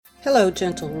Hello,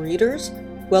 gentle readers.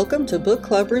 Welcome to Book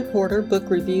Club Reporter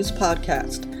Book Reviews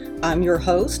Podcast. I'm your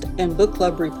host and Book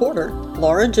Club reporter,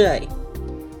 Laura J.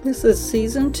 This is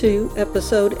Season 2,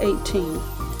 Episode 18.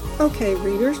 Okay,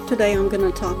 readers, today I'm going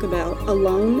to talk about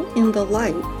Alone in the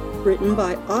Light, written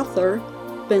by author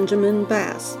Benjamin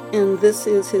Bass, and this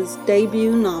is his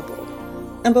debut novel.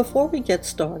 And before we get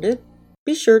started,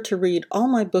 be sure to read all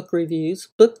my book reviews,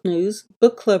 book news,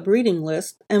 book club reading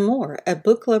lists, and more at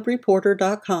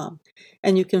bookclubreporter.com.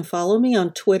 And you can follow me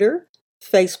on Twitter,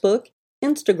 Facebook,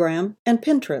 Instagram, and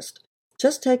Pinterest.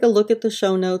 Just take a look at the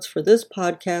show notes for this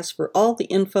podcast for all the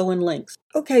info and links.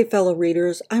 Okay, fellow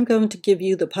readers, I'm going to give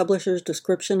you the publisher's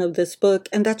description of this book,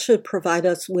 and that should provide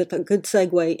us with a good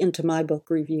segue into my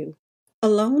book review.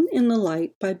 Alone in the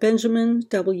Light by Benjamin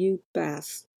W.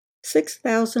 Bass.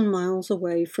 6,000 miles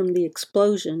away from the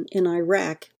explosion in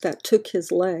Iraq that took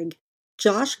his leg,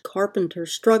 Josh Carpenter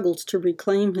struggles to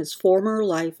reclaim his former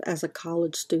life as a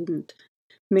college student.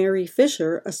 Mary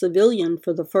Fisher, a civilian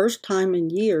for the first time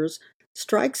in years,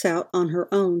 strikes out on her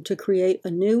own to create a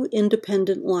new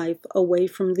independent life away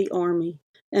from the Army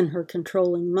and her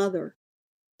controlling mother.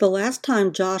 The last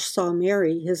time Josh saw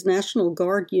Mary, his National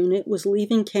Guard unit was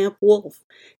leaving Camp Wolf,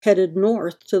 headed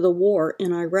north to the war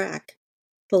in Iraq.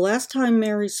 The last time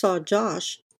Mary saw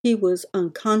Josh, he was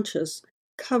unconscious,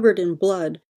 covered in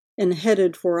blood, and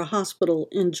headed for a hospital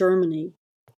in Germany.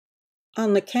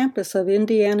 On the campus of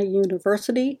Indiana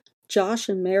University, Josh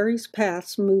and Mary's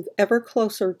paths move ever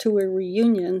closer to a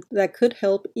reunion that could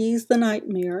help ease the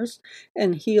nightmares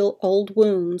and heal old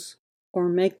wounds, or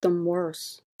make them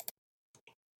worse.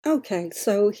 Okay,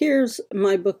 so here's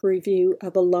my book review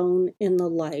of Alone in the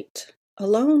Light.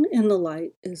 Alone in the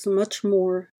Light is much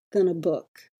more than a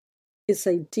book. It's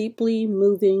a deeply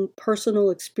moving personal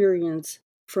experience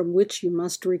from which you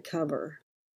must recover.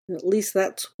 At least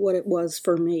that's what it was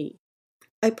for me.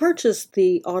 I purchased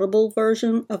the Audible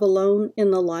version of Alone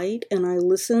in the Light, and I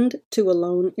listened to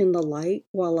Alone in the Light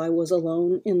while I was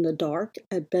alone in the dark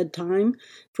at bedtime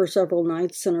for several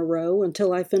nights in a row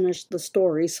until I finished the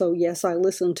story. So yes, I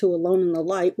listened to Alone in the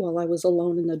Light while I was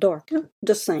alone in the dark.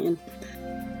 Just saying.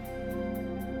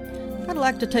 I'd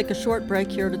like to take a short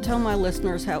break here to tell my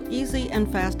listeners how easy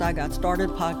and fast I got started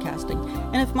podcasting.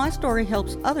 And if my story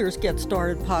helps others get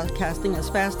started podcasting as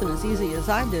fast and as easy as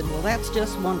I did, well, that's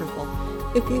just wonderful.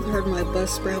 If you've heard my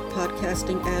Buzzsprout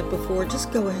podcasting ad before,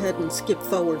 just go ahead and skip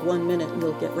forward 1 minute and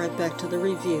we'll get right back to the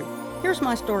review. Here's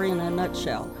my story in a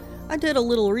nutshell. I did a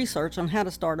little research on how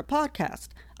to start a podcast.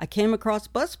 I came across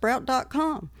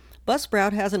Buzzsprout.com.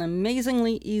 Buzzsprout has an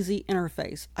amazingly easy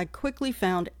interface. I quickly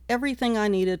found everything I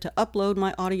needed to upload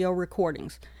my audio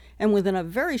recordings. And within a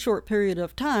very short period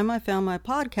of time, I found my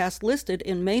podcast listed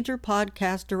in major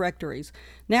podcast directories.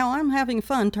 Now I'm having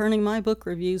fun turning my book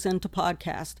reviews into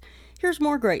podcasts. Here's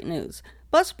more great news.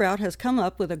 Buzzsprout has come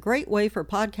up with a great way for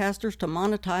podcasters to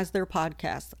monetize their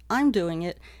podcasts. I'm doing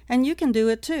it, and you can do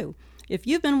it too. If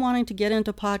you've been wanting to get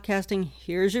into podcasting,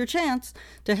 here's your chance.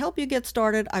 To help you get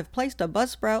started, I've placed a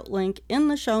Buzzsprout link in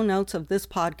the show notes of this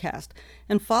podcast.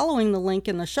 And following the link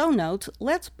in the show notes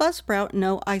lets Buzzsprout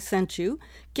know I sent you,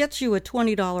 gets you a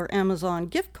 $20 Amazon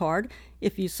gift card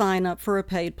if you sign up for a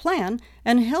paid plan,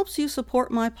 and helps you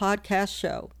support my podcast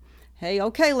show. Hey,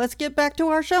 okay, let's get back to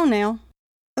our show now.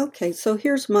 Okay, so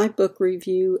here's my book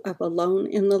review of Alone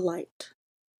in the Light.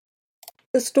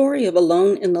 The story of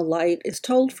Alone in the Light is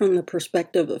told from the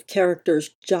perspective of characters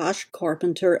Josh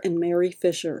Carpenter and Mary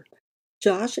Fisher.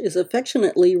 Josh is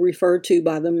affectionately referred to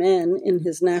by the men in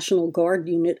his National Guard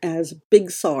unit as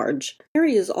Big Sarge.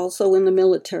 Mary is also in the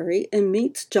military and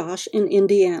meets Josh in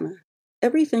Indiana.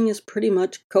 Everything is pretty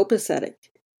much copacetic.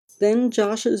 Then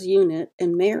Josh's unit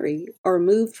and Mary are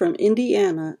moved from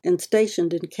Indiana and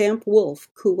stationed in Camp Wolf,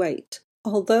 Kuwait.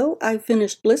 Although I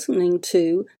finished listening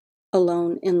to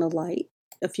Alone in the Light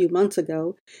a few months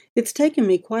ago, it's taken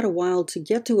me quite a while to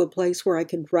get to a place where I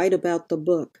could write about the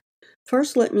book.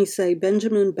 First, let me say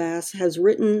Benjamin Bass has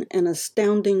written an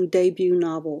astounding debut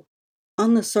novel.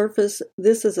 On the surface,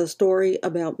 this is a story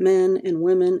about men and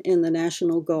women in the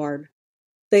National Guard.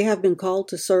 They have been called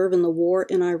to serve in the war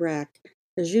in Iraq.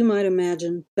 As you might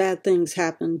imagine, bad things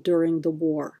happened during the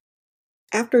war.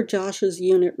 After Josh's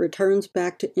unit returns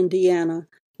back to Indiana,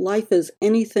 life is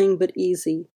anything but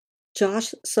easy.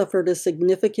 Josh suffered a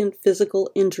significant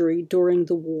physical injury during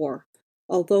the war.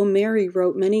 Although Mary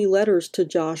wrote many letters to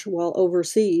Josh while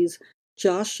overseas,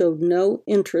 Josh showed no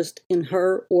interest in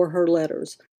her or her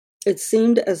letters. It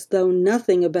seemed as though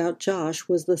nothing about Josh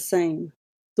was the same.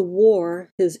 The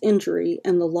war, his injury,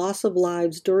 and the loss of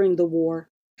lives during the war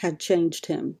had changed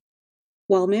him.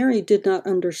 While Mary did not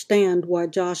understand why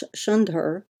Josh shunned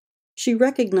her, She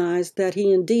recognized that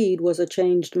he indeed was a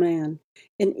changed man,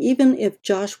 and even if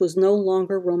Josh was no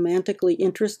longer romantically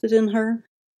interested in her,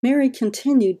 Mary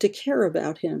continued to care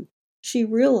about him. She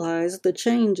realized the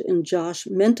change in Josh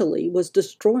mentally was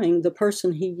destroying the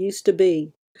person he used to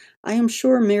be. I am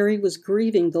sure Mary was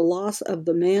grieving the loss of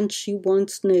the man she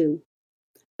once knew.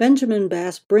 Benjamin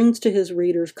Bass brings to his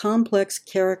readers complex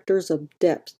characters of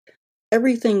depth.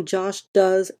 Everything Josh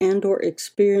does and/or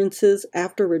experiences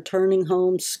after returning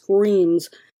home screams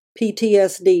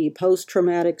PTSD,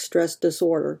 post-traumatic stress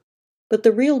disorder. But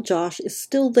the real Josh is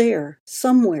still there,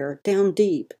 somewhere down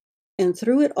deep. And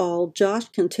through it all, Josh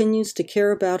continues to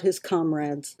care about his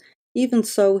comrades. Even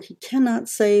so, he cannot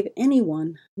save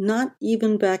anyone, not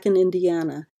even back in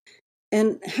Indiana.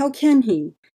 And how can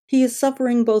he? He is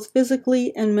suffering both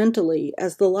physically and mentally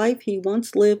as the life he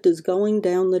once lived is going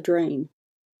down the drain.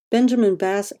 Benjamin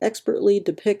Bass expertly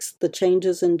depicts the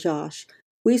changes in Josh.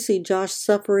 We see Josh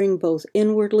suffering both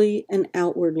inwardly and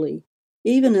outwardly.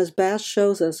 Even as Bass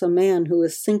shows us a man who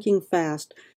is sinking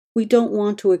fast, we don't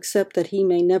want to accept that he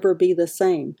may never be the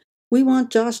same. We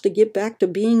want Josh to get back to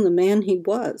being the man he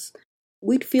was.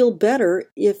 We'd feel better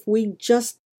if we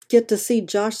just get to see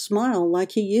Josh smile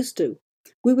like he used to.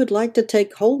 We would like to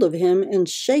take hold of him and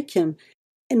shake him,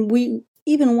 and we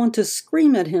even want to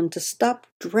scream at him to stop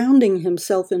drowning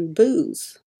himself in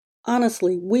booze.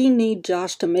 Honestly, we need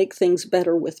Josh to make things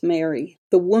better with Mary,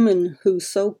 the woman who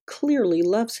so clearly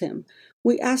loves him.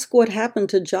 We ask what happened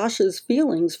to Josh's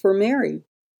feelings for Mary,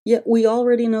 yet we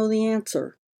already know the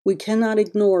answer. We cannot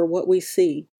ignore what we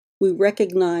see. We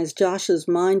recognize Josh's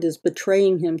mind is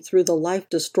betraying him through the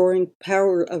life-destroying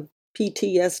power of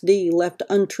PTSD, left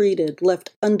untreated,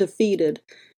 left undefeated.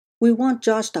 We want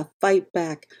Josh to fight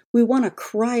back. We want to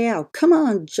cry out, "Come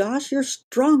on, Josh, you're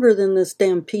stronger than this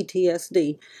damn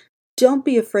PTSD. Don't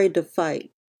be afraid to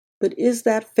fight." But is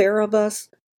that fair of us?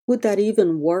 Would that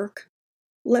even work?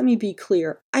 Let me be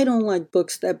clear, I don't like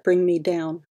books that bring me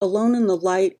down. Alone in the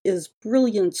Light is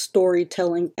brilliant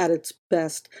storytelling at its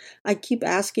best. I keep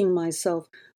asking myself,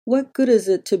 what good is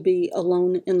it to be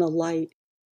alone in the light?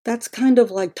 That's kind of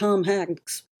like Tom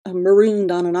Hanks,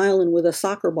 marooned on an island with a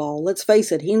soccer ball. Let's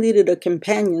face it, he needed a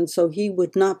companion so he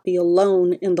would not be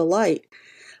alone in the light.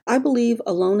 I believe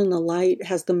Alone in the Light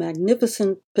has the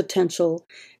magnificent potential,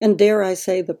 and dare I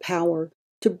say the power,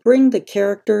 to bring the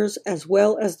characters as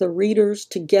well as the readers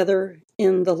together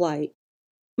in the light.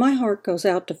 My heart goes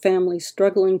out to families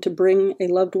struggling to bring a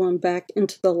loved one back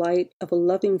into the light of a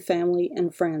loving family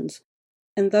and friends.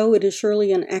 And though it is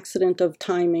surely an accident of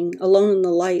timing, Alone in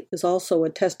the Light is also a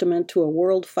testament to a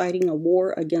world fighting a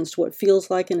war against what feels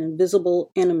like an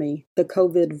invisible enemy, the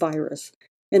COVID virus.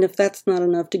 And if that's not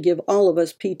enough to give all of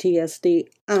us PTSD,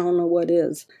 I don't know what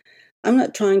is. I'm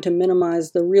not trying to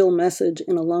minimize the real message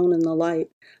in Alone in the Light.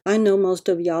 I know most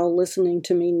of y'all listening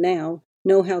to me now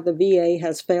know how the VA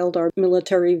has failed our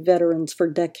military veterans for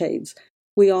decades.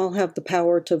 We all have the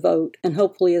power to vote, and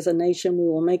hopefully as a nation we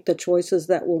will make the choices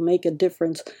that will make a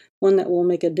difference, one that will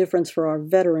make a difference for our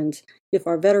veterans. If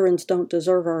our veterans don't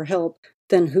deserve our help,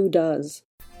 then who does?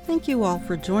 Thank you all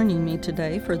for joining me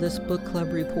today for this Book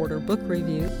Club Reporter book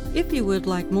review. If you would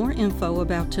like more info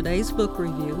about today's book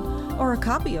review or a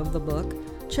copy of the book,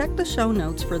 check the show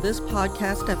notes for this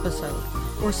podcast episode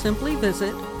or simply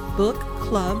visit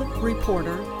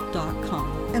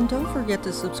bookclubreporter.com. And don't forget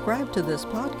to subscribe to this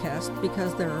podcast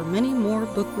because there are many more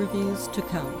book reviews to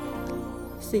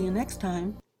come. See you next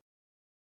time.